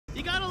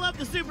You gotta love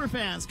the super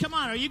fans. Come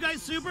on, are you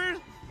guys super?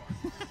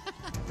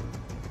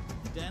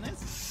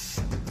 Dennis?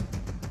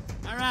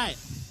 All right.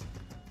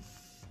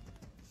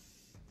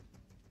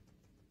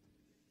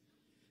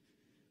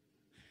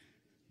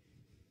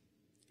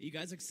 Are you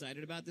guys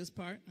excited about this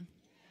part?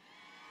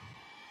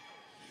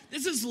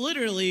 This is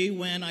literally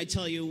when I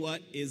tell you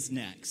what is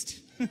next.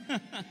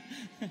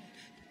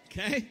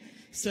 Okay?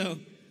 So,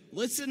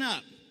 listen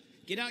up.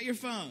 Get out your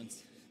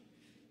phones.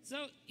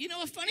 So, you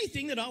know, a funny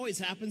thing that always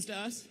happens to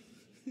us?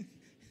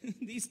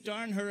 These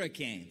darn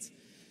hurricanes.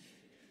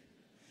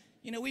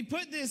 You know, we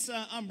put this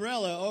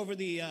umbrella over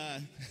the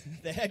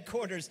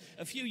headquarters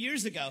a few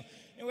years ago,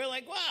 and we're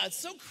like, wow, it's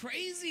so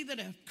crazy that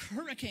a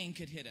hurricane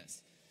could hit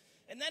us.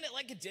 And then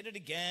it did it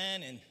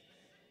again,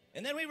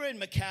 and then we were in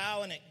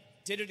Macau, and it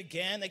did it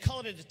again. They call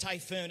it a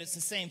typhoon. It's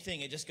the same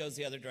thing. It just goes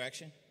the other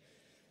direction.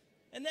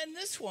 And then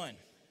this one.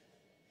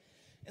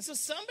 And so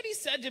somebody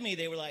said to me,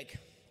 they were like,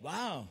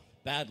 wow,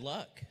 bad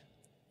luck.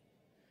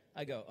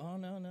 I go, oh,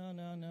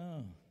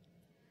 no.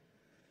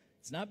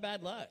 It's not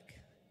bad luck.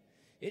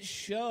 It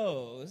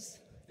shows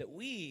that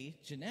we,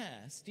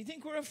 Jeunesse, do you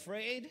think we're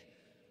afraid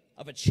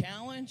of a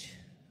challenge?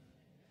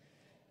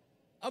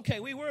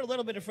 Okay, we were a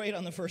little bit afraid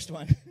on the first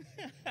one.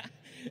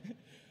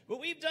 But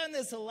we've done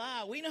this a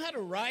lot. We know how to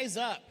rise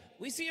up.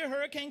 We see a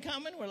hurricane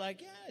coming. We're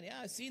like,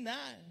 yeah, I've seen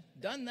that.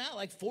 Done that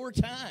like 4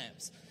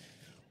 times.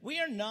 We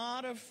are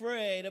not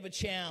afraid of a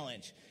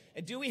challenge.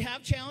 And do we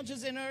have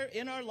challenges in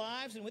our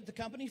lives and with the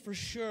company? For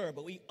sure.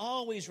 But we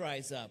always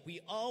rise up.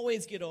 We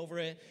always get over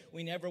it.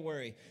 We never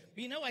worry.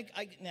 But you know,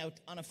 now,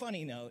 on a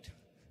funny note,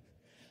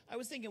 I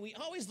was thinking we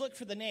always look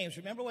for the names.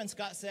 Remember when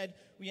Scott said,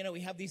 you know, we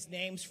have these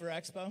names for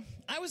Expo?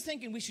 I was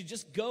thinking we should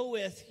just go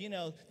with, you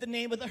know, the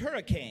name of the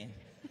hurricane.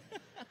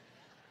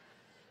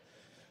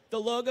 The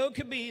logo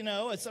could be, you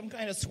know, some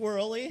kind of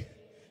swirly.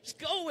 Just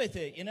go with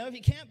it, you know. If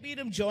you can't beat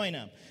them, join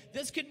them.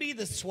 This could be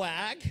the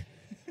swag.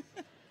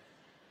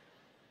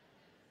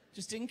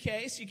 Just in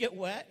case you get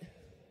wet.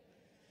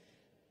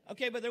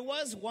 Okay, but there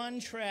was one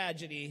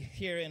tragedy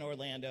here in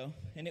Orlando,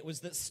 and it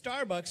was that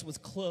Starbucks was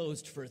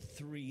closed for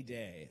 3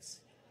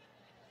 days.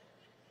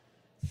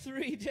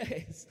 3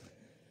 days.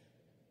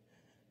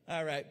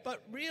 All right,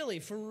 but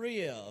really, for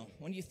real,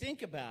 when you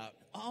think about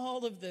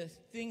all of the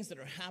things that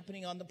are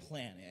happening on the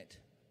planet,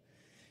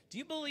 do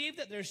you believe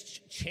that there's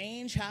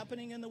change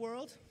happening in the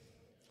world?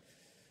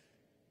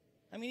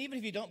 I mean, even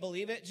if you don't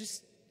believe it,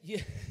 just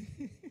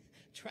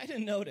try to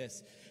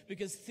notice,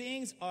 because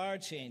things are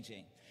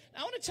changing.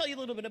 Now, I want to tell you a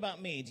little bit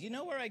about me. Do you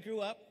know where I grew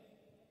up?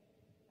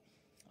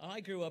 Oh, I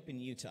grew up in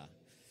Utah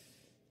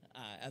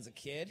as a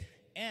kid,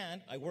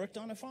 and I worked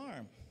on a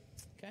farm,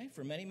 okay,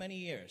 for many, many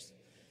years.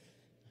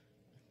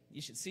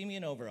 You should see me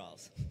in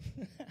overalls.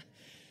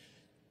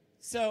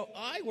 So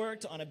I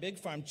worked on a big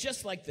farm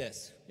just like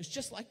this. It was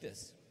just like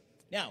this.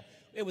 Now,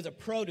 it was a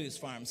produce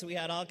farm, so we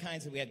had all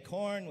kinds of, we had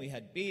corn, we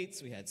had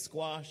beets, we had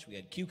squash, we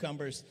had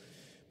cucumbers,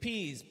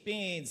 peas,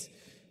 beans,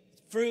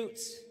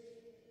 fruits.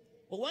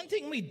 Well, one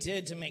thing we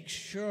did to make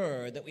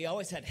sure that we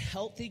always had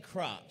healthy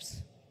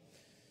crops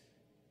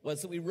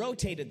was that we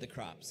rotated the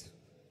crops.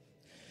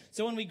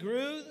 So when we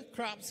grew the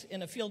crops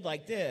in a field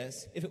like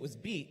this, if it was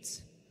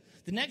beets,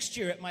 the next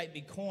year it might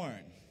be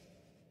corn,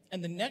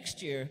 and the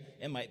next year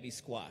it might be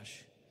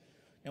squash.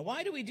 Now,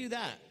 why do we do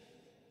that?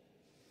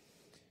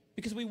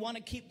 Because we want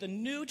to keep the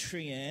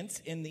nutrients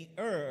in the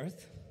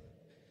earth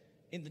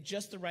in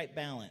just the right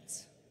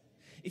balance.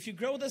 If you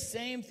grow the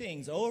same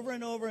things over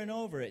and over and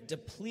over, it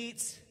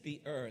depletes the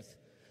earth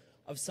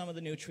of some of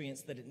the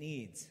nutrients that it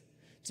needs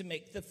to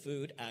make the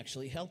food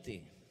actually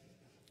healthy.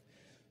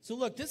 So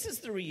look, this is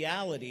the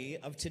reality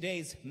of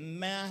today's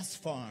mass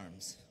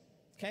farms.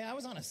 Okay, I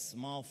was on a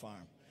small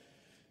farm.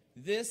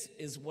 This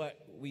is what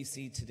we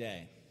see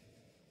today.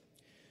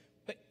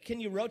 But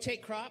can you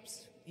rotate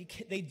crops?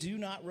 They do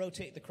not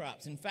rotate the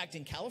crops. In fact,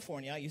 in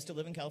California, I used to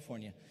live in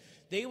California,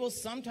 they will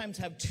sometimes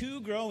have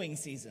 2 growing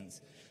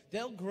seasons.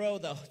 They'll grow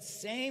the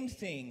same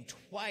thing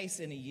twice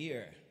in a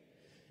year.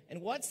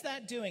 And what's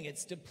that doing?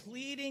 It's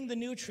depleting the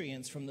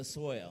nutrients from the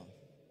soil.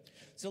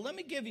 So let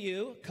me give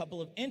you a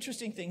couple of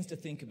interesting things to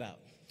think about.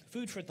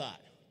 Food for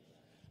thought.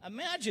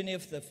 Imagine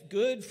if the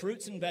good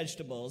fruits and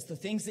vegetables, the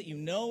things that you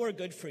know are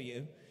good for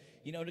you,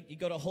 you know, you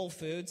go to Whole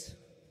Foods.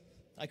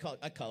 I call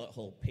it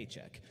Whole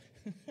Paycheck.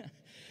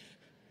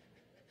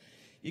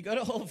 You go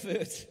to Whole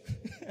Foods.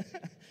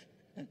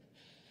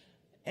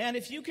 And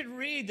if you could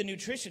read the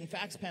nutrition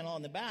facts panel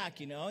on the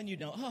back, you know, and you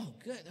know, oh,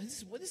 good,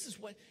 this is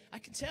what, I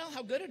can tell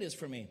how good it is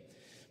for me.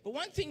 But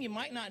one thing you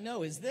might not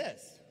know is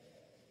this.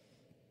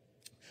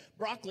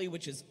 Broccoli,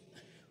 which is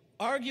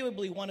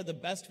arguably one of the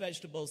best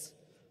vegetables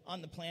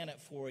on the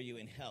planet for you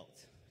in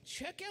health.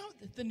 Check out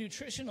the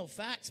nutritional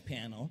facts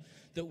panel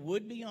that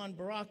would be on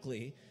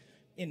broccoli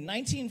in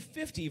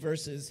 1950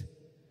 versus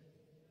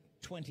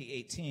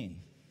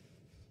 2018.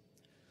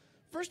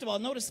 First of all,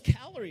 notice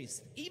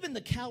calories. Even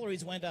the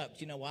calories went up. Do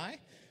you know why?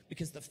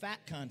 Because the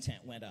fat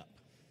content went up.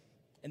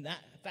 And that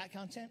fat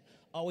content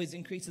always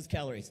increases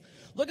calories.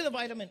 Look at the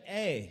vitamin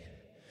A.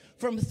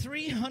 From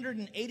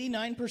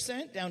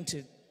 389% down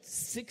to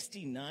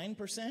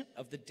 69%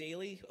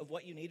 of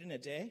what you need in a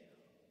day.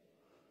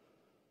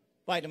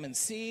 Vitamin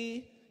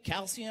C,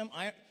 calcium,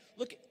 iron.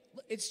 Look,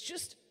 it's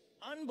just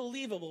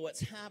unbelievable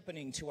what's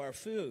happening to our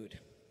food.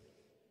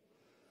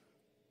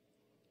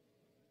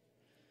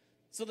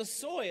 So the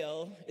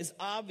soil is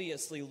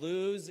obviously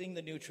losing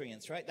the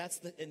nutrients, right?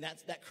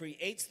 That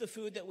creates the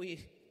food that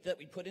we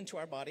put into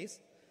our bodies.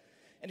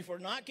 And if we're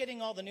not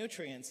getting all the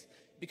nutrients,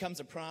 it becomes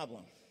a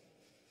problem.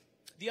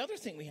 The other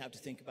thing we have to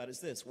think about is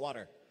this,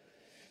 water.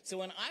 So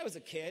when I was a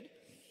kid,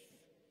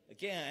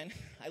 again,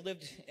 I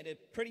lived in a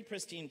pretty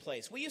pristine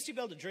place. We used to be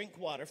able to drink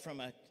water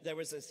from there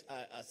was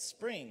a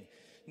spring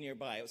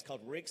nearby. It was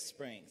called Rick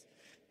Springs.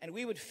 And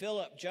we would fill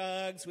up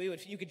jugs.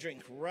 You could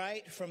drink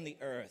right from the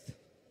earth.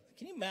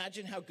 Can you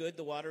imagine how good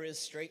the water is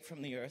straight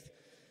from the earth?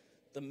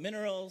 The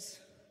minerals,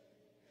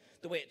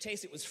 the way it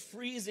tastes, it was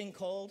freezing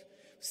cold,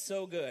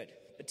 so good.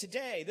 But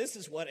today, this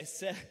is what I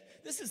said.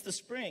 This is the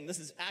spring. This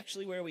is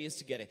actually where we used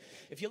to get it.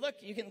 If you look,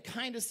 you can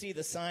kind of see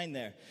the sign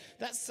there.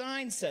 That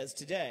sign says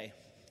today,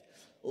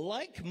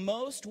 like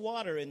most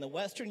water in the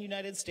western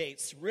United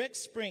States, Rick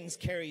Springs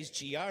carries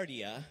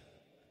Giardia,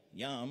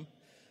 yum,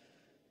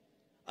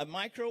 a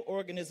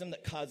microorganism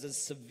that causes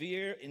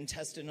severe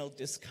intestinal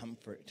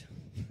discomfort.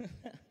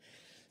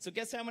 So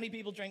guess how many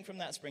people drank from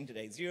that spring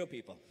today? 0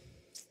 people.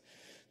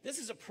 This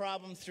is a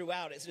problem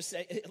throughout. It's just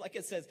like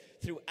it says,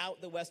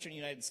 throughout the western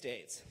United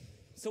States.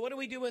 So what do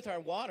we do with our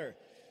water?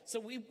 So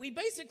we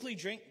basically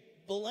drink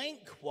blank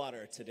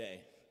water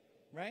today,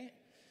 right?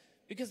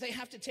 Because they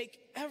have to take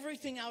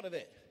everything out of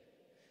it.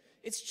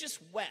 It's just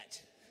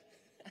wet.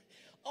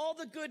 All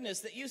the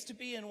goodness that used to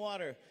be in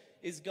water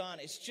is gone.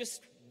 It's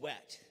just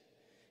wet.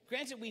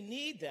 Granted, we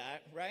need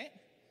that, right?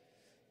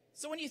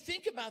 So when you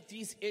think about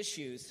these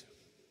issues,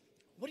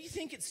 what do you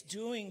think it's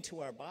doing to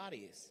our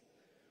bodies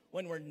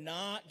when we're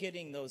not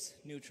getting those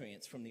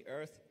nutrients from the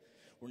earth?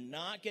 We're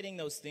not getting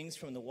those things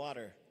from the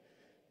water.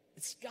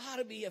 It's got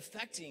to be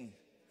affecting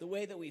the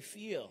way that we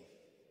feel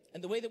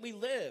and the way that we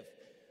live.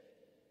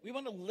 We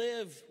want to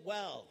live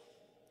well.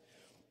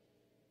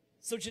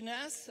 So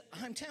Jeunesse,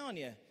 I'm telling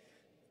you,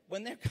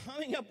 when they're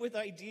coming up with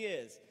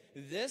ideas,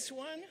 this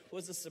one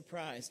was a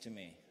surprise to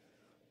me.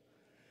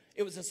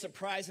 It was a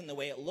surprise in the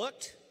way it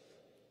looked.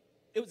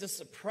 It was a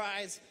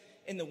surprise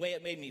in the way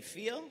it made me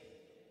feel.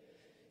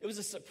 It was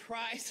a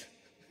surprise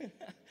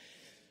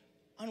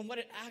on what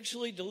it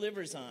actually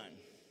delivers on.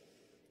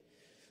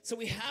 So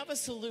we have a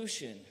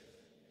solution.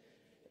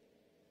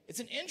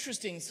 It's an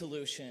interesting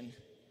solution,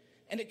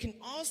 and it can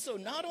also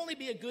not only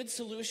be a good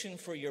solution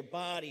for your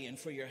body and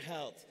for your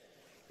health,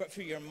 but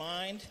for your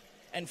mind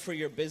and for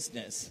your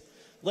business.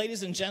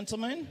 Ladies and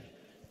gentlemen,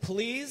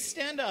 please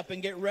stand up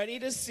and get ready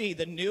to see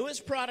the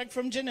newest product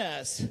from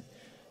Jeunesse.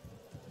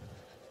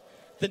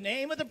 The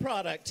name of the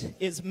product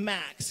is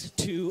Max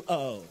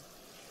 2.0.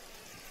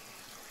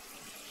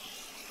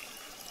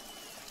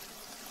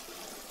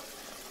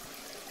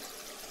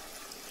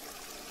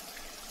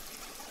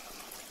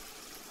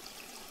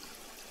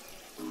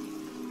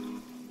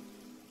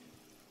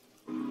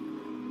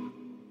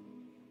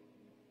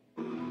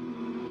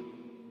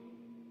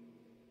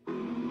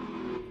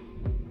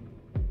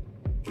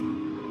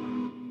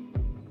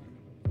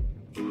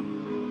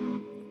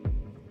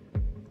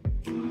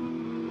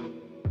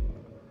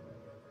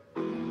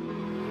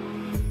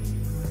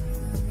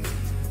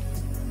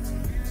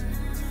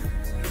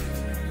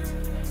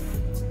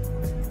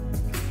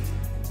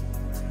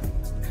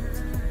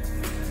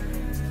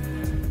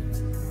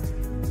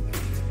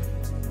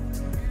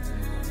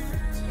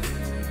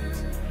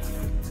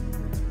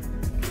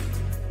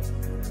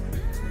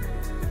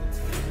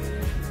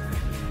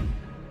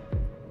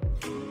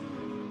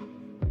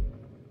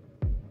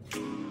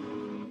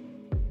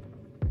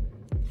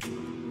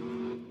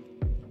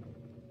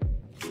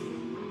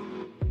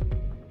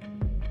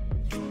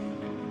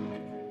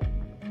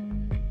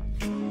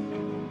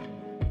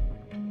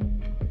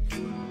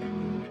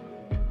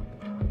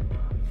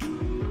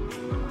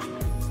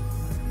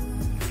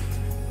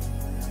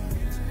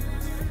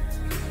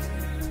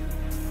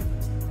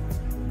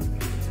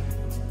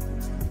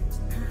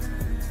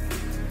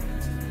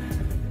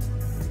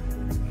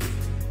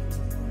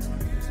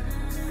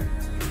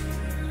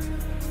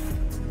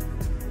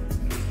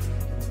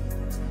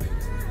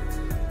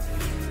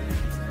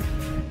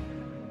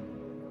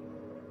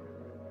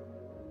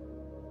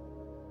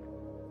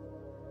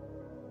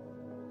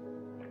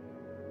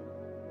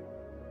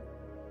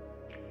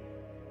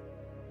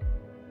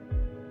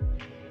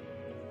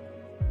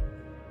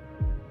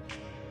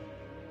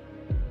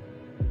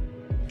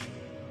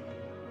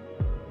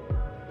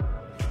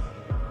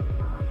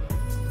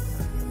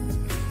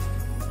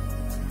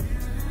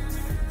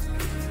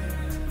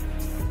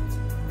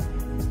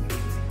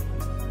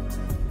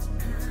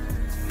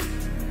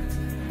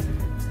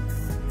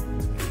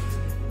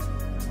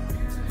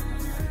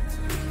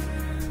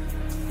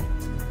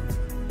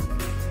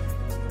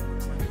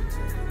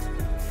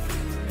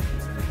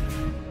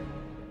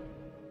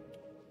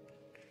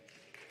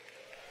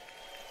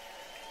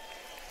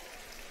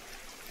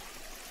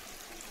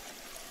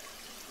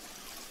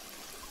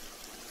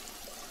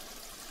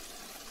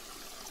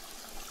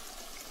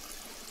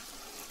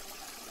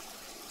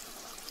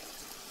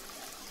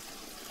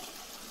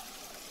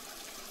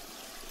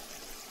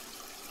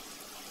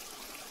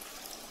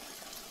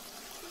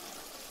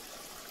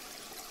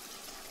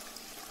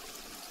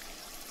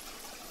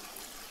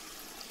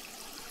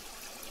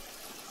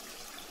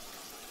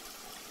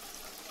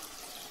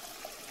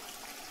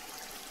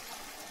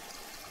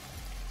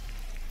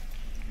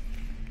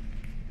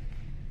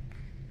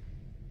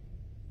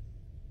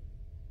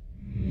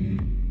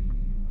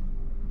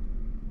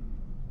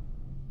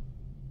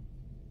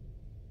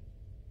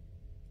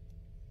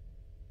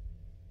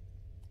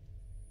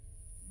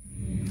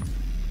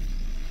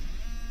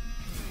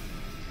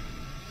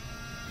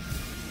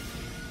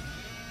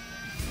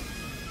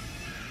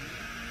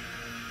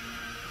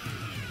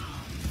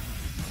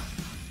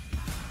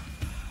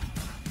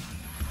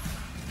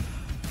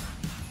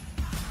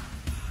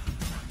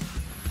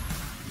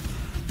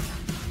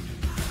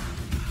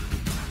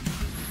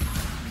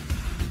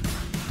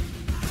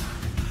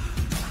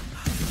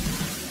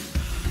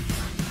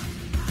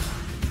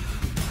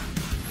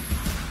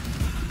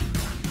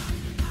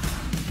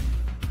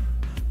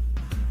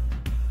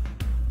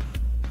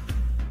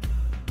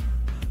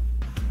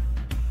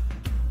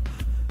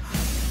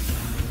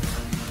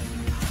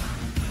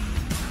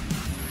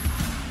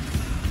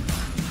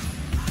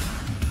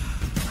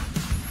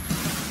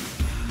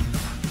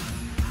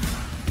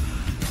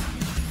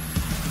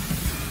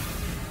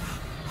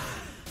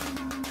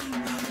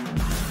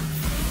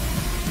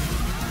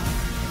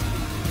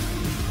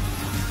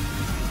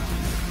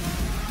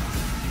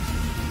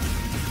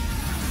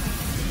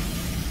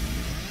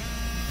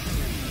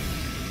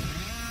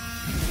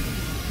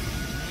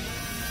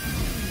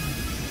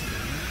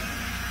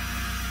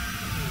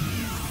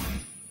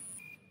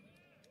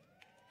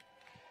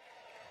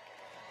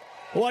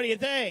 What do you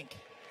think?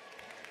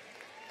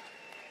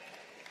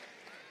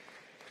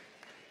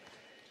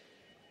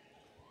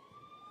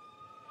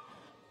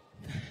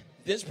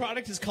 This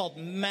product is called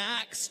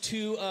Max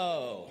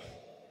 2.0.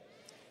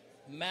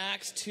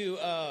 Max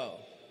 2.0.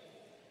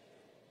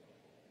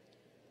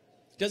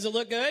 Does it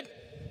look good?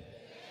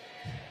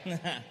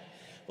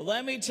 Well,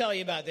 let me tell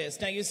you about this.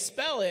 Now, you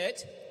spell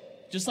it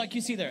just like you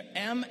see there,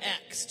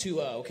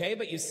 MX2O, okay?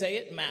 But you say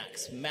it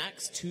Max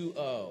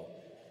 2.0.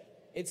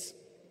 It's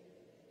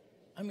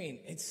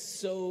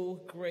so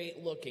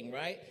great looking,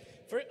 right?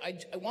 I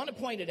want to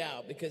point it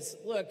out because,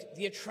 look,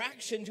 the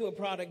attraction to a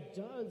product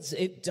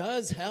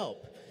does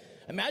help.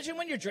 Imagine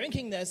when you're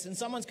drinking this and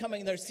someone's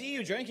coming, they see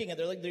you drinking it,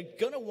 they're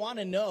going to want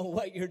to know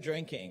what you're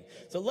drinking.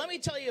 So let me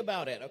tell you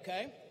about it,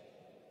 okay?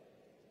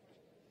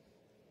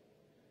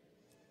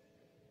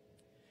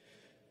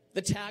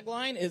 The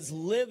tagline is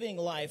living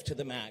life to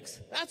the max.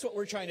 That's what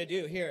we're trying to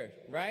do here,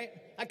 right?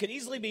 That could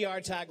easily be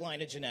our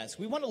tagline at Jeunesse.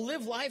 We want to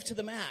live life to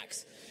the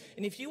max.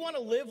 And if you want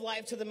to live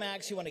life to the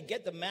max, you want to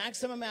get the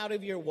maximum out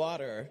of your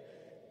water,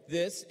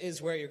 this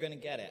is where you're going to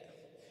get it.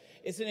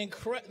 It's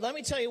let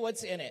me tell you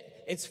what's in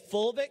it. It's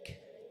fulvic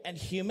and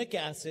humic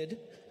acid.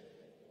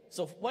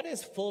 So what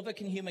is fulvic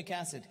and humic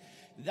acid?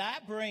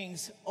 That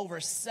brings over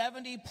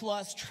 70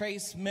 plus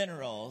trace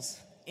minerals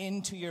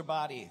into your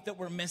body that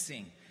we're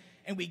missing.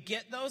 And we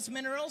get those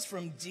minerals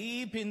from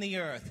deep in the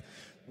earth,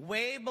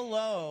 way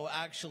below,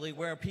 actually,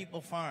 where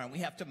people farm. We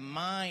have to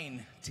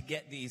mine to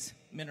get these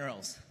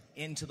minerals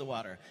into the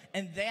water.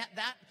 And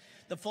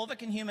the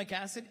fulvic and humic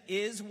acid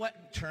is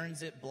what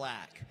turns it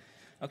black.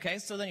 Okay,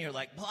 so then you're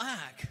like,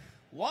 black,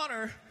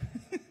 water?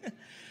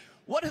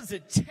 What does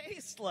it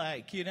taste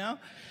like, you know?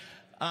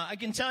 I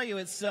can tell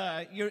you,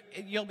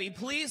 you'll be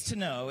pleased to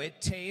know it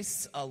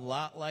tastes a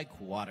lot like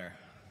water.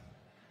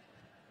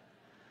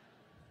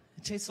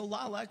 It tastes a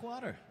lot like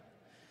water.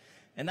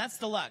 And that's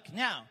the luck.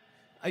 Now,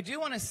 I do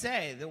want to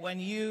say that when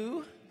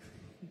you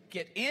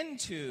get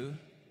into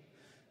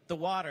the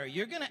water,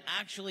 you're going to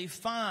actually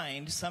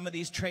find some of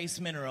these trace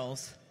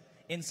minerals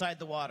inside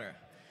the water.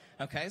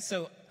 Okay,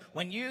 so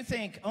when you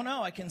think, oh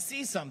no, I can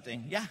see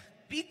something, yeah,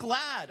 be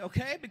glad,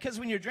 okay? Because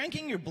when you're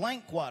drinking your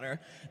blank water,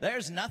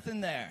 there's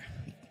nothing there,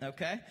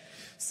 okay?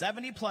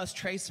 70 plus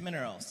trace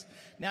minerals.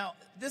 Now,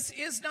 this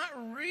is not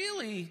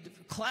really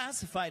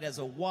classified as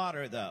a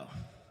water, though.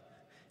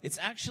 It's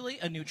actually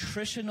a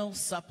nutritional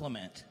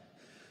supplement.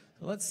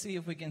 So let's see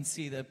if we can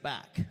see the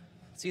back.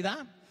 See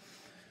that?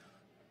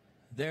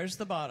 There's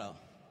the bottle.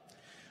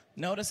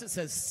 Notice it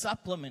says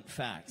supplement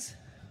facts.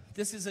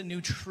 This is a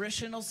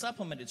nutritional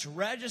supplement. It's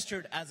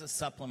registered as a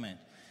supplement.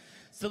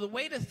 So the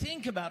way to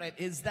think about it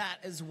is that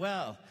as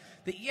well.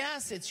 That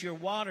yes, it's your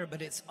water,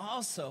 but it's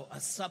also a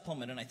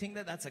supplement. And I think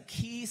that that's a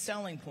key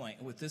selling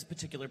point with this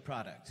particular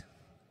product.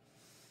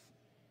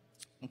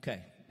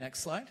 Okay, next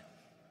slide.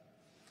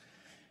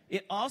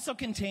 It also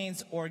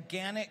contains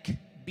organic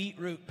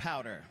beetroot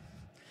powder.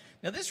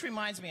 Now this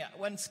reminds me,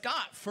 when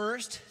Scott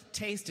first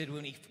tasted,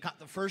 when he got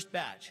the first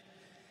batch,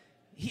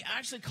 he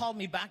actually called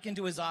me back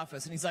into his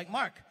office and he's like,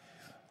 Mark,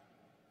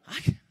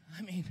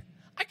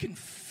 I can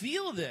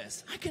feel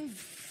this. I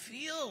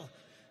feel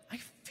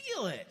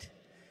it.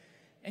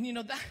 And you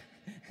know,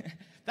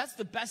 that's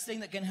the best thing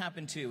that can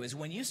happen too, is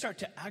when you start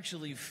to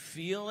actually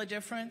feel a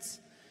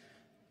difference.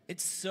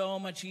 It's so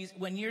much easier.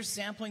 When you're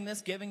sampling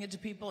this, giving it to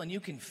people, and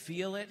you can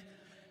feel it,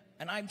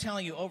 and I'm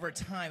telling you, over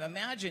time,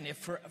 imagine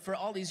if for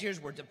all these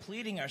years we're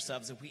depleting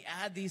ourselves, if we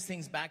add these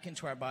things back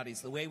into our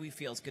bodies, the way we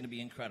feel is going to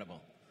be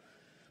incredible.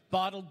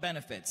 Bottled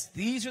benefits.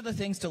 These are the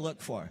things to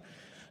look for.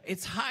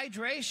 It's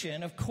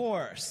hydration, of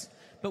course,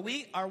 but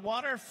our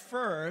water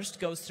first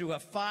goes through a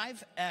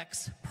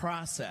 5X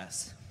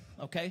process,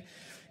 okay?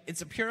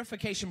 It's a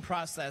purification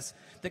process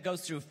that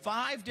goes through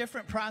 5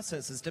 different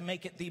processes to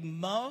make it the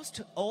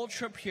most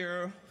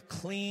ultra-pure,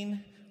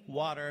 clean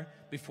water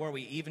before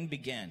we even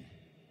begin.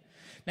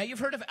 Now, you've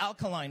heard of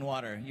alkaline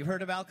water. You've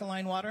heard of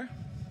alkaline water?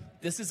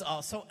 This is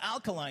also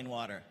alkaline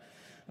water,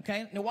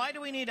 okay? Now, why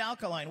do we need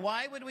alkaline?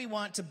 Why would we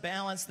want to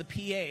balance the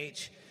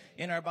pH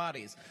in our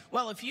bodies?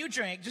 Well, if you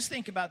drink, just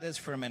think about this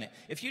for a minute.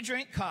 If you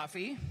drink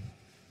coffee,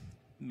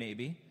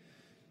 maybe.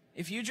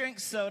 If you drink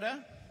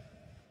soda,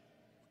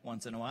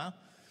 once in a while.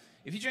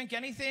 If you drink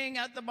anything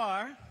at the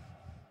bar,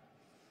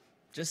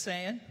 just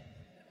saying.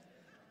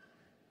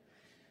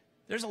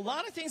 There's a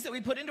lot of things that we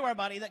put into our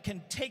body that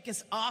can take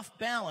us off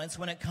balance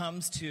when it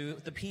comes to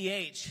the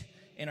pH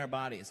in our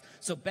bodies.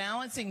 So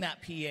balancing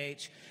that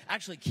pH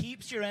actually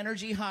keeps your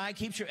energy high,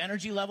 keeps your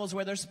energy levels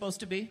where they're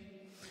supposed to be.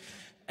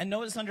 And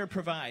notice under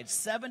provides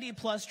 70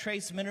 plus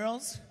trace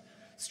minerals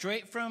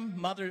straight from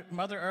Mother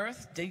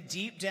Earth,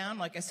 deep down.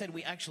 Like I said,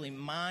 we actually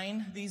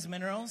mine these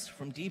minerals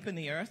from deep in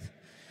the earth.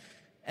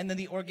 And then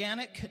the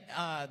organic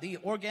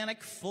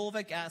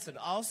fulvic acid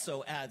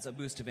also adds a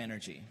boost of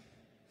energy.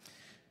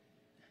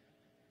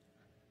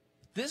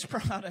 This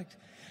product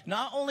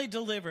not only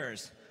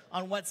delivers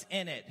on what's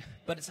in it,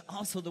 but it's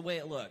also the way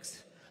it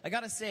looks. I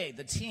got to say,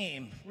 the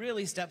team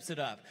really steps it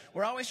up.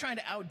 We're always trying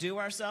to outdo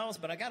ourselves,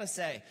 but I got to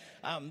say,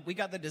 we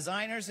got the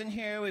designers in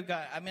here. I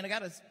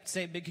got to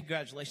say big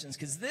congratulations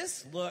because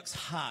this looks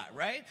hot,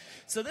 right?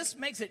 So this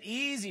makes it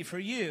easy for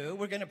you.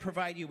 We're going to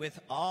provide you with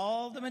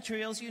all the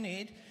materials you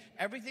need,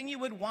 everything you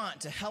would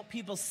want to help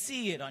people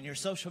see it on your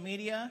social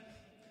media.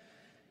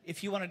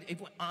 If you want to,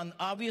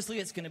 obviously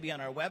it's going to be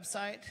on our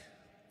website.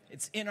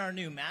 It's in our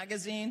new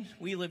magazine,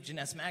 We Live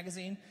Jeunesse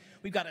magazine.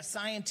 We've got a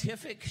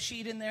scientific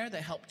sheet in there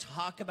that help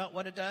talk about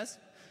what it does.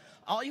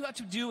 All you have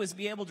to do is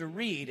be able to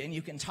read, and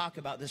you can talk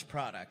about this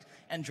product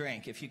and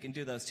drink if you can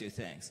do those two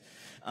things.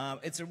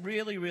 It's a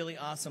really, really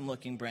awesome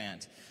looking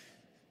brand.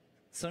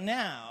 So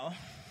now,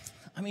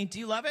 do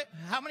you love it?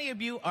 How many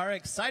of you are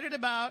excited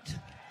about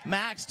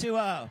Max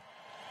 2.0?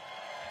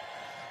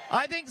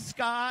 I think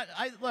Scott,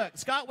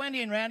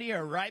 Wendy, and Randy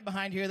are right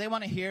behind here. They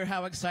want to hear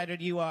how excited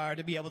you are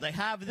to be able to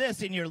have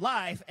this in your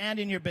life and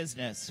in your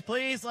business.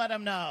 Please let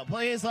them know.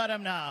 Please let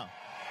them know.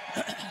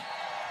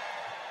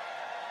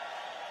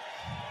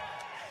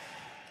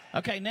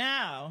 Okay,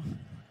 now,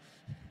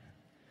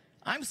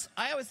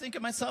 I always think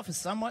of myself as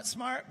somewhat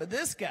smart, but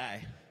this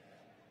guy,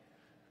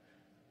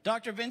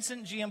 Dr.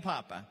 Vincent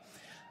Giampapa,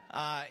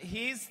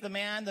 he's the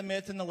man, the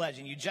myth, and the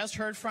legend. You just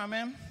heard from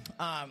him.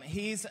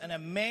 He's an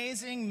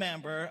amazing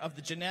member of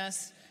the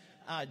Jeunesse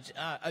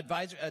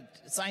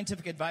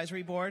Scientific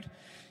Advisory Board.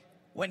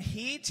 When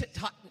he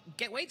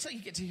wait till you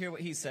get to hear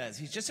what he says.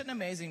 He's just an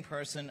amazing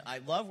person. I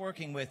love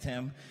working with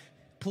him.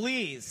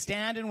 Please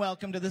stand and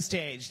welcome to the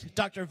stage,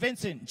 Dr.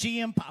 Vincent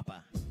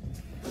Giampapa.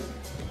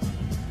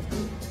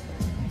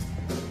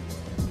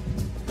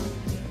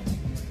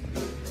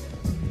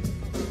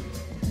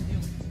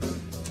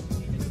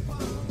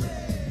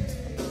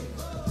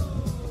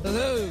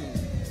 Hello.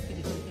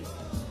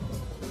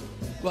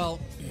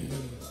 Well,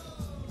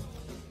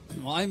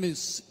 I'm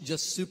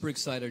just super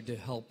excited to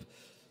help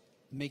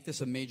make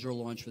this a major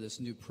launch for this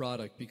new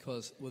product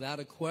because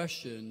without a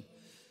question,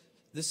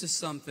 this is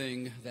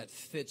something that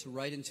fits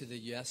right into the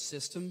Yes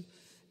system,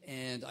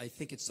 and I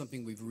think it's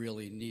something we've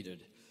really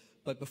needed.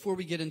 But before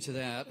we get into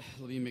that,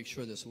 let me make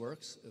sure this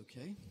works,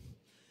 okay?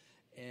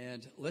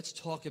 And let's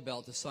talk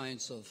about the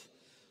science of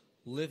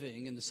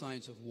living and the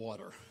science of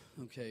water,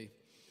 okay?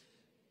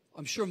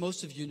 I'm sure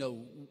most of you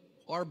know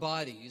our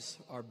bodies,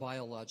 our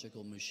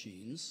biological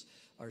machines,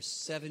 are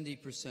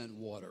 70%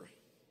 water.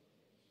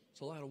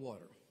 It's a lot of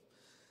water.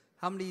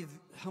 How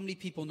many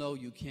people know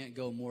you can't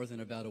go more than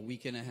about a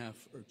week and a half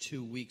or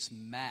 2 weeks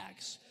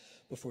max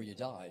before you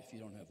die if you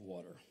don't have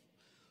water?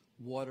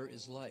 Water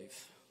is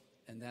life,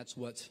 and that's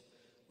what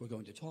we're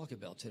going to talk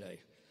about today.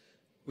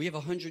 We have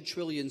 100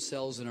 trillion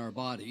cells in our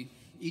body.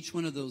 Each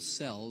one of those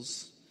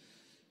cells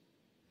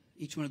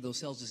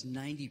is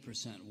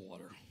 90%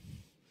 water.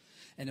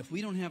 And if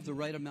we don't have the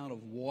right amount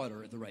of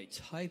water, the right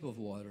type of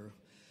water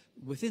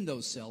within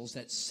those cells,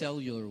 that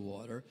cellular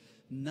water,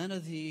 none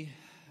of the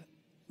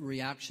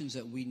reactions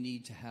that we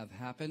need to have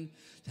happen,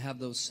 to have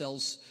those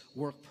cells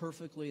work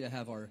perfectly, to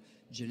have our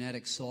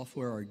genetic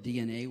software, our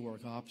DNA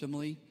work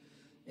optimally,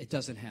 it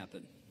doesn't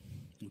happen,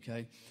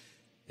 okay?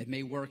 It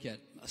may work at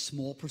a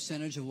small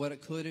percentage of what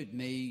it could.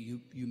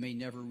 You may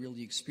never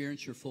really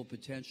experience your full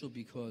potential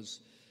because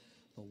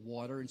the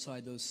water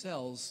inside those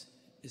cells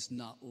is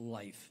not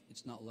life.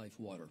 It's not life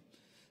water.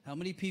 How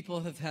many people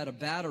have had a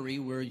battery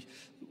where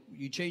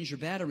you change your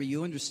battery?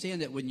 You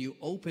understand that when you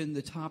open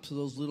the tops of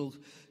those little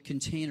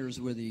containers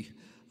where the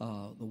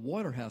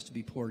water has to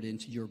be poured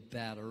into your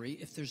battery,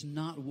 if there's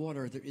not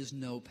water, there is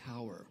no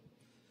power.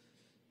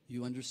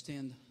 You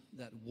understand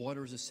that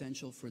water is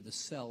essential for the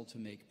cell to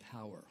make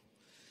power.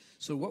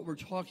 So what we're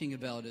talking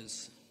about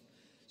is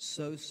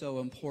so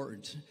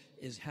important,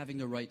 is having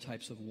the right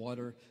types of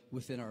water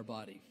within our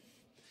body.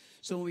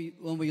 So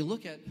when we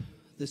look at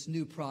this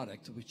new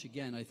product, which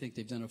again, I think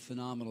they've done a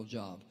phenomenal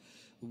job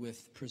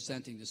with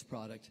presenting this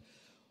product,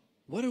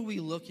 what are we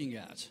looking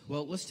at?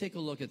 Well, let's take a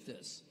look at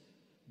this.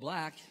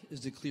 Black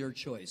is the clear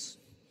choice.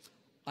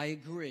 I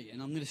agree,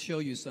 and I'm going to show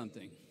you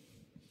something.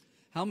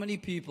 How many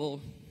people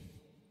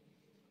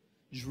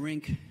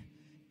drink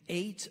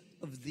 8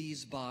 of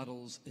these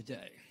bottles a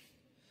day?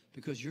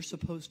 Because you're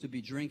supposed to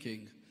be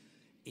drinking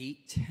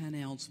 8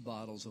 10-ounce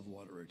bottles of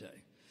water a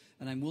day.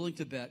 And I'm willing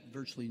to bet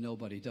virtually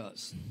nobody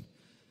does.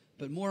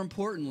 But more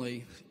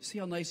importantly, see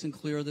how nice and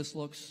clear this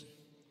looks?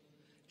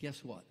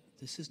 Guess what?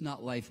 This is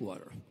not life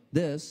water.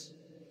 This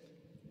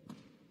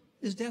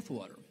is death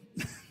water.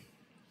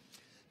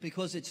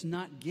 Because it's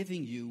not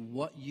giving you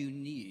what you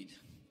need.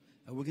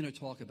 And we're going to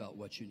talk about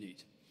what you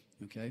need,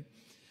 okay?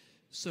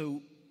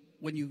 So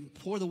when you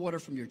pour the water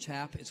from your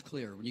tap, it's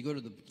clear. When you go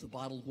to the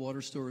bottled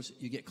water stores,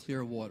 you get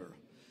clear water.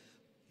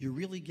 You're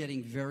really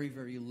getting very,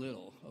 very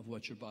little of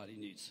what your body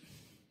needs.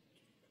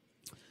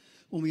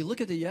 When we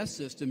look at the Yes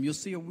system, you'll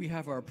see we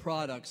have our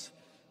products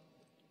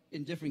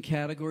in different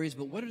categories,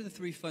 but what are the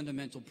 3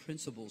 fundamental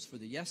principles for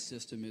the Yes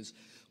system is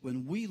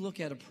when we look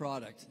at a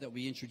product that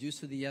we introduce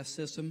to the Yes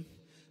system,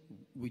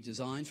 we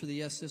design for the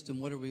Yes system,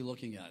 what are we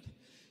looking at?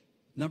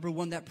 Number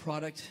 1, that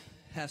product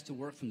has to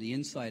work from the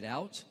inside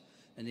out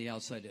and the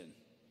outside in.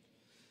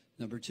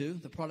 Number two,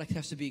 the product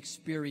has to be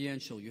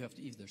experiential. You have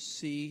to either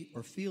see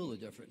or feel the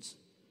difference.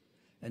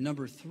 And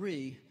number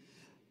three,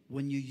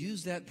 when you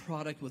use that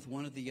product with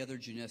one of the other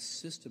Jeunesse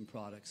system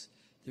products,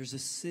 there's a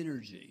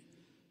synergy.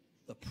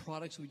 The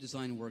products we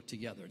design work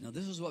together. Now,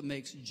 this is what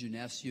makes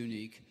Jeunesse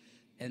unique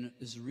and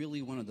is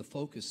really one of the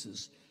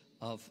focuses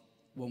of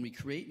when we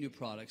create new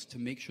products to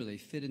make sure they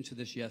fit into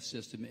this Yes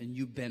system and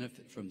you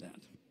benefit from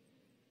that.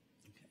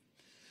 Okay.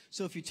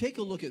 So if you take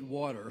a look at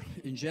water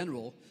in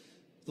general,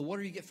 the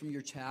water you get from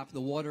your tap, the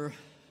water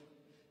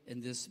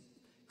in this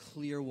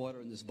clear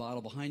water in this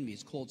bottle behind me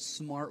is called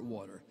smart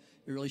water.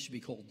 It really should be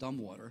called dumb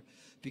water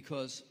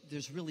because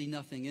there's really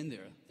nothing in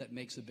there that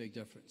makes a big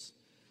difference.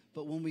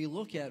 But when we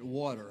look at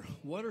water,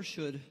 water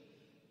should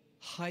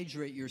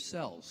hydrate your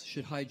cells,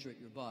 should hydrate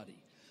your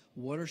body.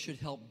 Water should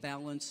help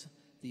balance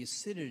the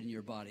acidity in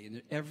your body.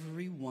 And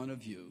every one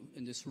of you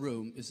in this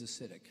room is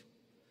acidic.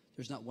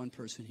 There's not one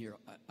person here,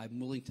 I'm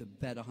willing to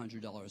bet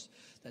 $100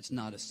 that's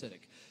not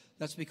acidic.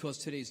 That's because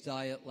today's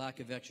diet,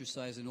 lack of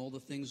exercise, and all the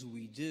things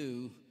we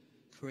do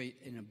create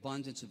an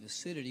abundance of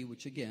acidity,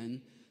 which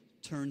again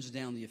turns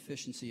down the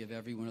efficiency of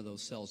every one of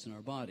those cells in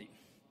our body.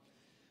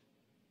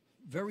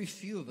 Very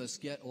few of us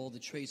get all the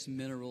trace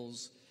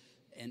minerals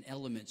and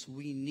elements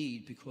we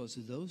need because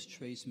those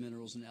trace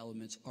minerals and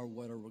elements are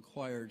what are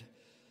required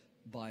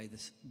by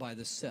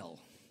the cell.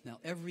 Now,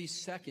 every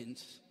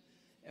second,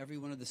 every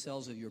one of the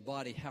cells of your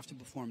body have to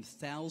perform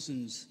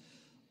thousands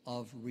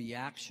of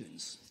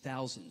reactions,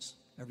 thousands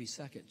every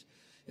second.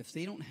 If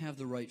they don't have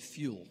the right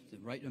fuel, the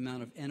right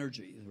amount of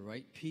energy, the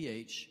right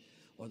pH,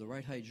 or the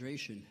right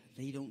hydration,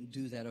 they don't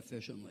do that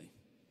efficiently.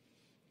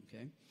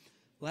 Okay?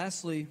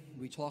 Lastly,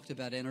 we talked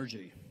about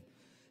energy.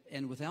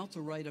 And without the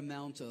right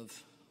amount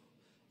of,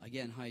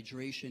 again,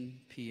 hydration,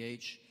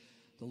 pH,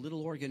 the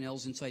little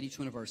organelles inside each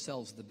one of our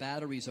cells, the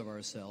batteries of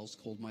our cells,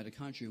 called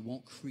mitochondria,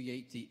 won't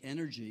create the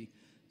energy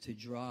to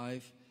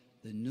drive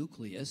the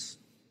nucleus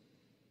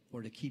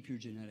or to keep your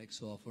genetic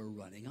software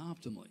running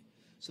optimally.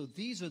 So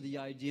these are the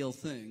ideal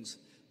things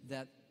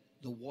that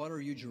the water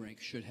you drink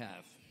should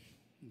have.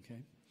 Okay?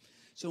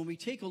 So when we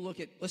take a look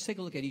at, let's take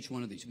a look at each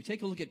one of these. We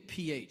take a look at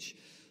pH.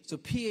 So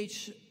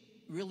pH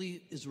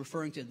really is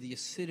referring to the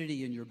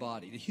acidity in your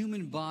body. The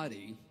human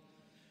body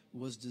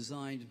was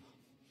designed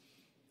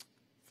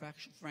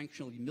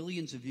fractionally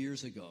millions of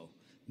years ago.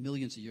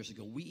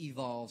 We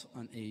evolved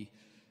on a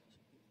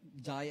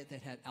diet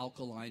that had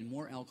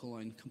more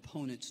alkaline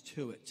components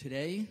to it.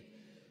 Today,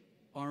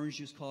 orange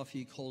juice,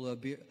 coffee, cola,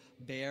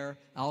 beer,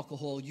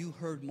 alcohol. You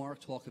heard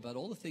Mark talk about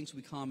all the things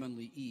we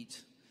commonly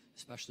eat,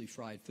 especially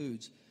fried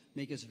foods,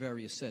 make us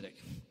very acidic.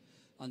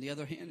 On the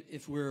other hand,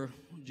 if we're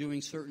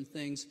doing certain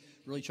things,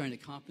 really trying to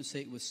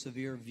compensate with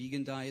severe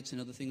vegan diets and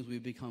other things, we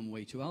become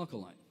way too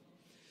alkaline.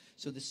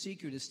 So the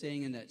secret is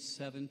staying in that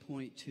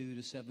 7.2 to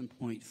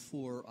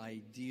 7.4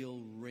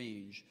 ideal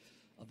range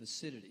of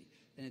acidity.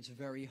 And it's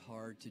very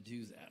hard to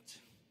do that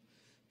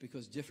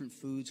because different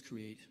foods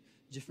create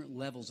different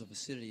levels of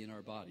acidity in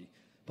our body.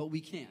 But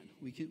we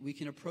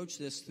can approach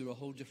this through a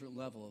whole different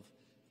level of,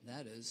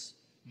 that is,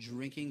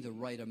 drinking the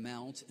right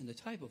amount and the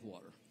type of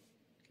water.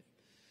 Okay.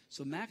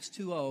 So Max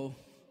 2O,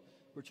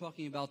 we're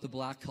talking about the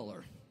black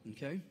color,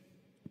 okay?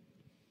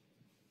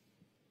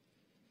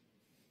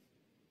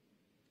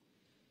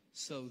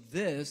 So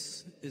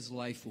this is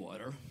life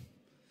water,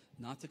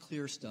 not the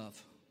clear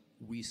stuff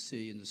we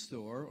see in the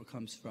store or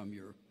comes from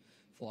your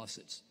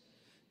faucets.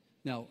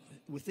 Now,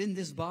 within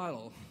this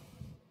bottle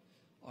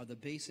are the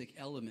basic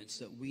elements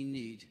that we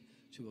need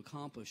to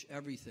accomplish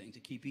everything to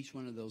keep each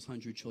one of those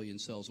 100 trillion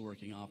cells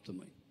working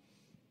optimally.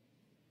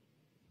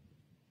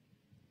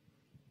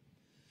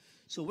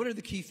 So what are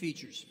the key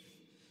features?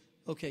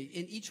 Okay,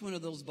 in each one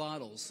of those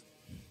bottles,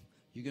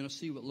 you're going to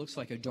see what looks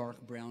like a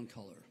dark brown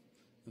color,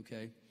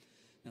 okay?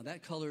 Now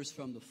that color is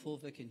from the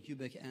fulvic and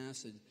humic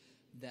acid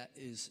that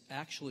is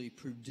actually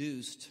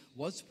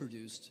was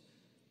produced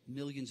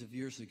millions of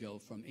years ago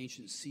from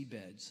ancient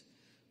seabeds,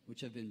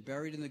 which have been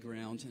buried in the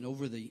ground, and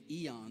over the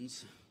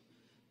eons,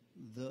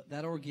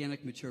 that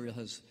organic material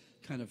has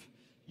kind of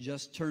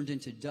just turned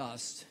into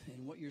dust,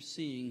 and what you're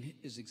seeing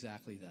is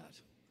exactly that.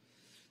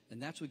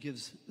 And that's what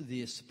gives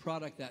this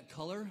product that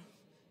color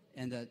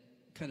and that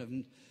kind of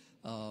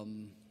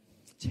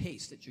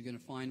taste that you're going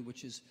to find,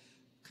 which is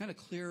kind of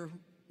clear,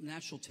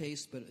 natural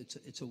taste, but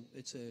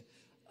it's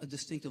a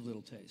distinctive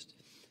little taste.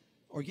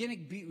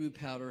 Organic beetroot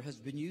powder has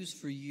been used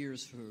for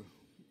years for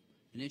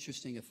an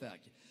interesting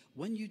effect.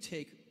 When you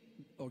take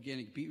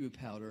organic beetroot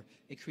powder,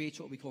 it creates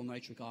what we call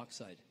nitric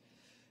oxide.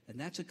 And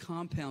that's a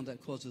compound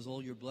that causes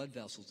all your blood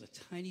vessels, the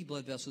tiny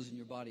blood vessels in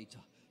your body,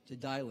 to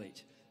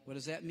dilate. What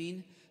does that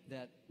mean?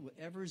 That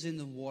whatever's in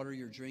the water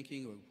you're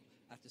drinking, or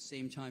at the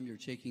same time you're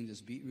taking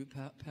this beetroot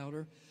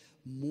powder,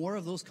 more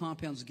of those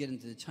compounds get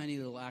into the tiny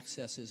little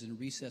accesses and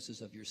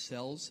recesses of your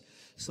cells,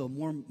 so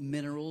more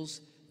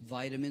minerals,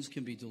 vitamins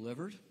can be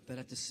delivered, but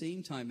at the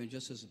same time, and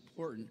just as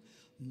important,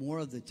 more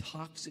of the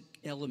toxic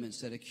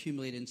elements that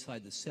accumulate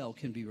inside the cell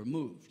can be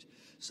removed.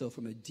 So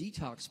from a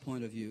detox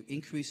point of view,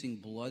 increasing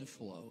blood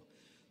flow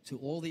to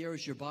all the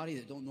areas of your body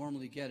that don't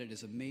normally get it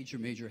is a major,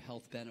 major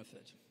health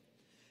benefit.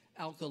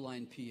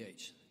 Alkaline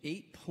pH,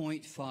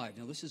 8.5.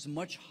 Now, this is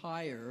much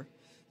higher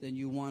than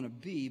you want to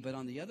be, but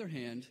on the other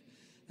hand,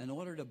 in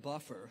order to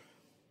buffer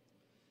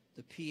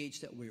the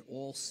pH that we're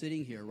all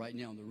sitting here right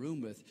now in the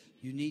room with,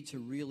 you need to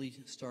really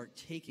start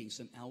taking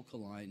some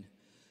alkaline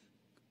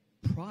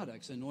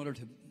products in order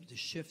to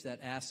shift that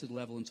acid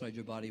level inside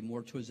your body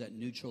more towards that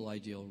neutral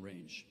ideal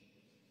range.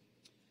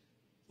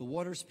 The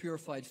water is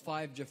purified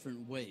 5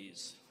 different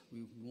ways.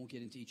 We won't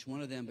get into each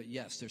one of them, but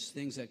yes, there's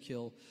things that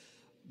kill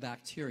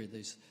bacteria.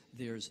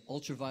 There's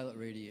ultraviolet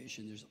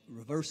radiation. There's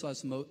reverse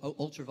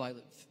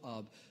ultraviolet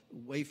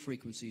wave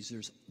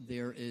frequencies.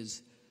 There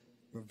is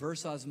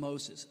reverse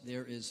osmosis.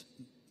 There is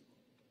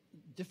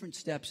different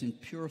steps in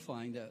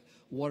purifying the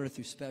water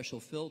through special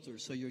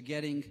filters. So you're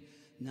getting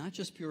not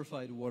just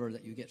purified water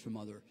that you get from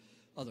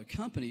other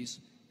companies,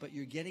 but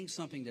you're getting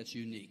something that's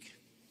unique.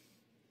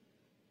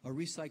 A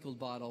recycled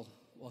bottle.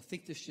 Well, I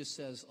think this just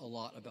says a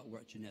lot about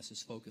what Jeunesse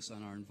is focused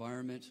on, our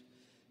environment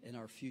and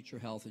our future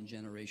health and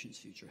generations'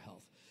 future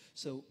health.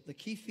 So the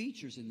key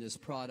features in this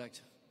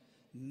product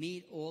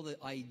meet all the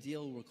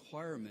ideal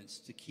requirements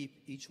to keep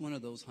each one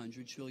of those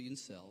 100 trillion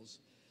cells,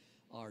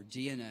 our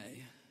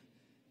DNA,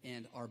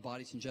 and our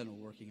bodies in general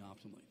working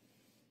optimally.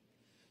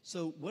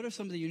 So what are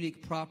some of the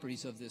unique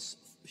properties of this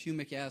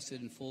humic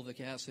acid and fulvic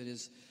acid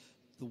is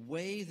the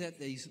way that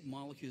these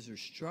molecules are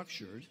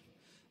structured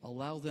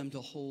allow them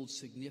to hold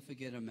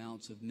significant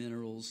amounts of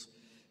minerals,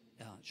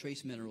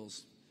 trace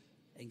minerals,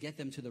 and get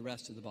them to the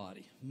rest of the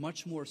body,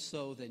 much more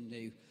so than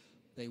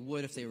they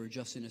would if they were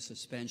just in a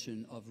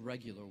suspension of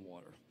regular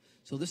water.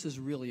 So this is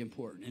really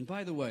important. And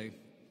by the way,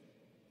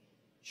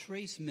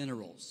 trace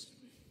minerals.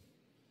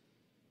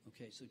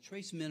 Okay, so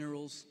trace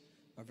minerals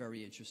are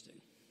very interesting.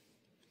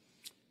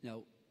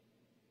 Now,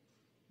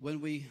 when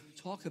we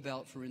talk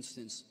about, for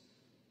instance,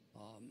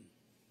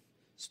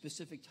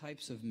 specific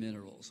types of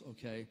minerals,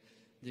 okay,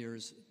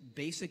 there's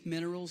basic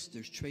minerals,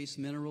 there's trace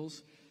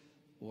minerals,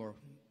 or,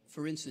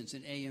 for instance,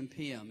 in AM,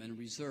 PM, and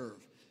reserve,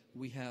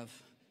 we have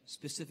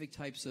specific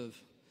types of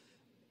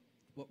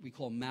what we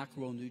call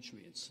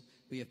macronutrients.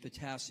 We have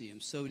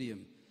potassium,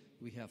 sodium,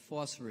 we have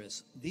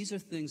phosphorus. These are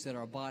things that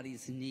our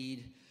bodies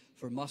need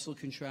for muscle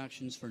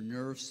contractions, for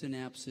nerve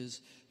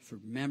synapses, for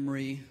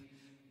memory.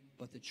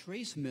 But the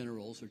trace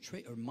minerals or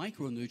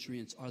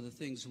micronutrients are the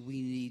things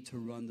we need to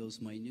run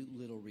those minute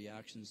little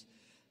reactions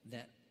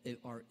that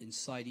are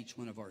inside each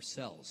one of our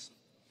cells.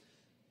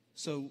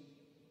 So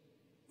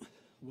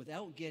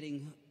without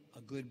getting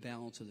a good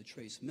balance of the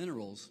trace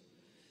minerals,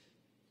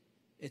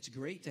 it's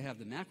great to have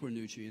the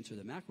macronutrients or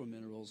the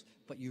macrominerals,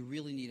 but you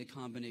really need a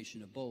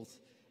combination of both.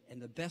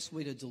 And the best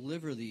way to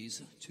deliver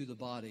these to the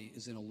body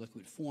is in a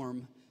liquid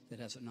form that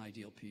has an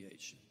ideal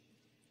pH.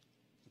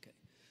 Okay.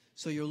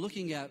 So you're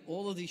looking at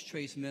all of these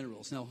trace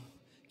minerals. Now,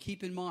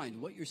 keep in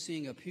mind, what you're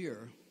seeing up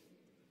here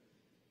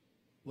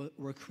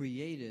were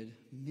created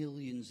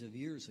millions of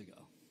years ago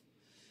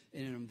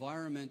in an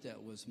environment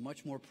that was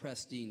much more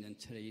pristine than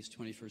today's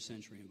 21st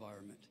century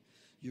environment.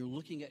 You're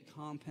looking at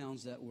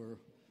compounds that were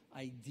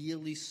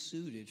ideally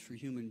suited for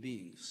human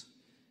beings.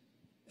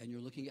 And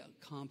you're looking at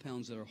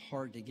compounds that are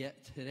hard to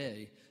get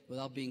today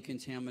without being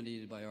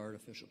contaminated by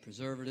artificial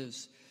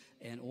preservatives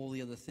and all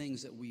the other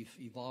things that we've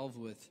evolved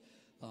with,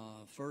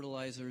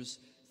 fertilizers,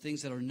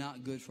 things that are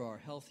not good for our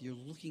health. You're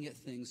looking at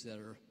things that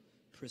are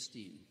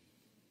pristine.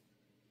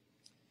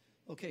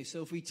 Okay,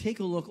 so if we take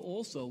a look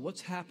also,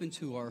 what's happened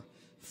to our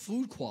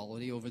food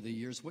quality over the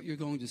years, what you're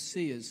going to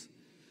see is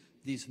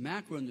these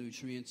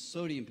macronutrients,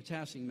 sodium,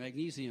 potassium,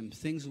 magnesium,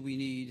 things we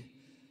need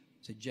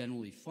to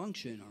generally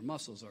function, our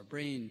muscles, our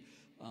brain,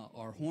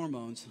 our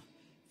hormones.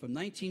 From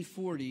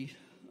 1940, to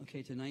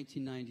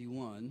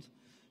 1991,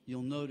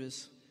 you'll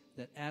notice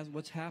that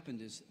what's happened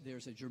is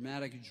there's a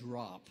dramatic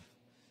drop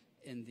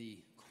in the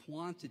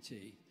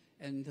quantity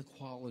and the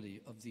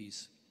quality of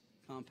these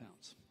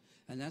compounds.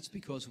 And that's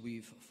because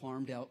we've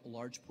farmed out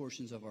large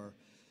portions of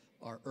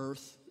our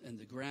earth and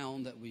the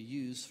ground that we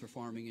use for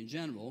farming in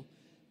general.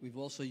 We've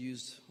also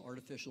used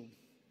artificial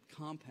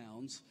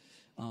compounds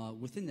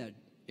within that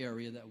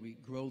area that we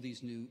grow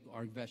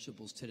our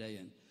vegetables today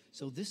in.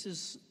 So this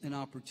is an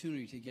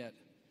opportunity to get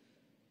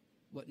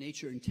what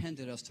nature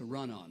intended us to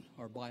run on,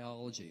 our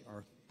biology,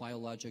 our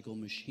biological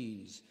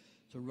machines,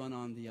 to run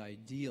on the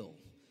ideal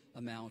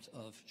amount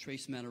of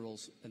trace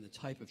minerals and the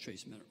type of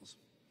trace minerals.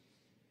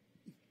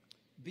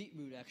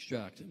 Beetroot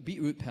extract,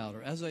 beetroot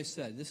powder. As I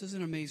said, this is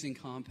an amazing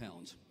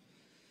compound.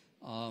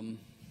 And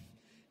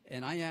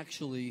I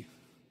actually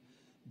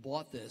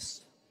bought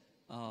this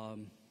a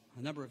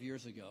number of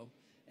years ago,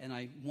 and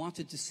I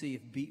wanted to see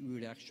if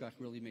beetroot extract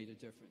really made a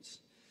difference.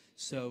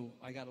 So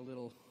I got a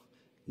little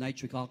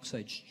nitric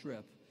oxide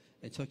strip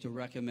and took the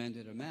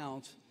recommended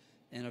amount,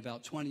 and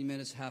about 20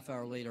 minutes, half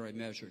hour later, I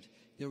measured.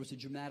 There was a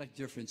dramatic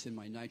difference in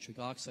my nitric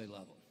oxide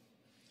level.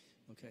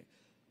 Okay.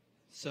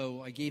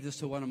 So I gave this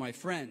to one of my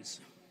friends,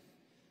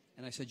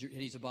 and I said,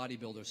 he's a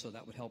bodybuilder, so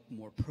that would help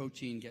more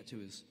protein get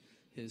to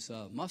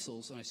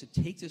muscles, and I said,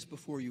 take this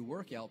before you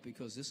work out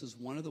because this is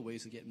one of the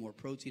ways to get more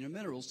protein and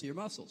minerals to your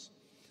muscles.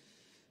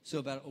 So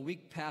about a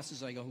week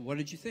passes, I go, what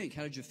did you think?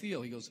 How did you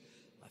feel? He goes,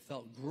 I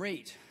felt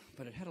great,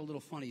 but it had a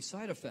little funny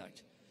side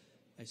effect.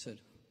 I said,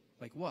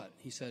 like what?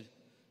 He said,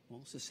 well,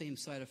 it's the same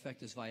side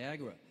effect as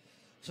Viagra.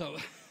 So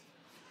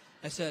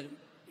I said,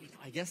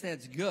 I guess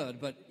that's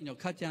good, but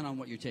cut down on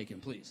what you're taking,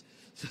 please.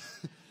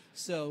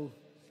 So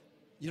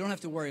you don't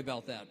have to worry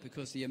about that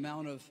because the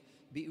amount of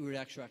beetroot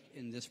extract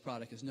in this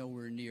product is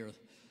nowhere near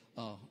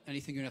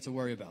anything you're going to have to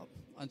worry about.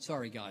 I'm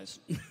sorry, guys.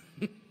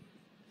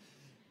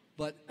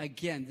 But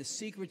again, the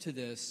secret to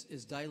this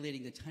is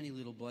dilating the tiny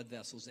little blood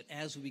vessels that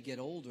as we get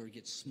older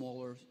get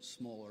smaller,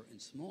 smaller,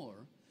 and smaller,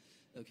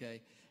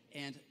 okay?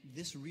 And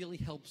this really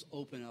helps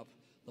open up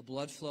the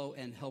blood flow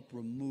and help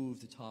remove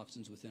the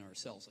toxins within our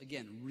cells.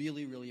 Again,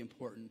 really, really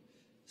important,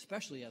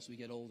 especially as we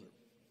get older.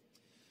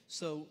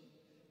 So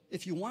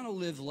if you want to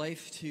live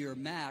life to your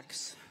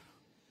max,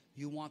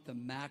 you want the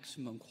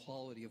maximum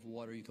quality of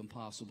water you can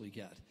possibly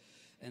get.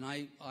 And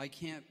I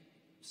can't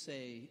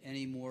say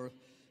any more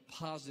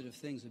positive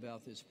things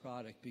about this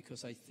product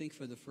because I think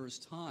for the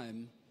first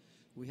time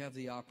we have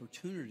the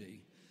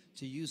opportunity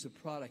to use a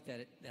product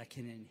that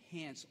can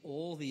enhance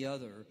all the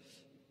other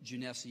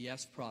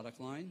Jeunesse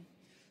product line,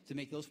 to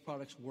make those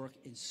products work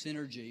in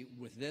synergy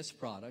with this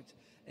product,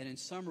 and in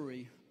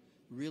summary,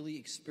 really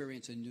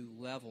experience a new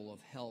level of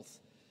health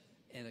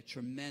and a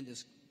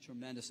tremendous,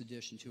 tremendous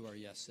addition to our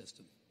Yes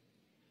system.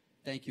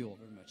 Thank you all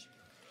very much.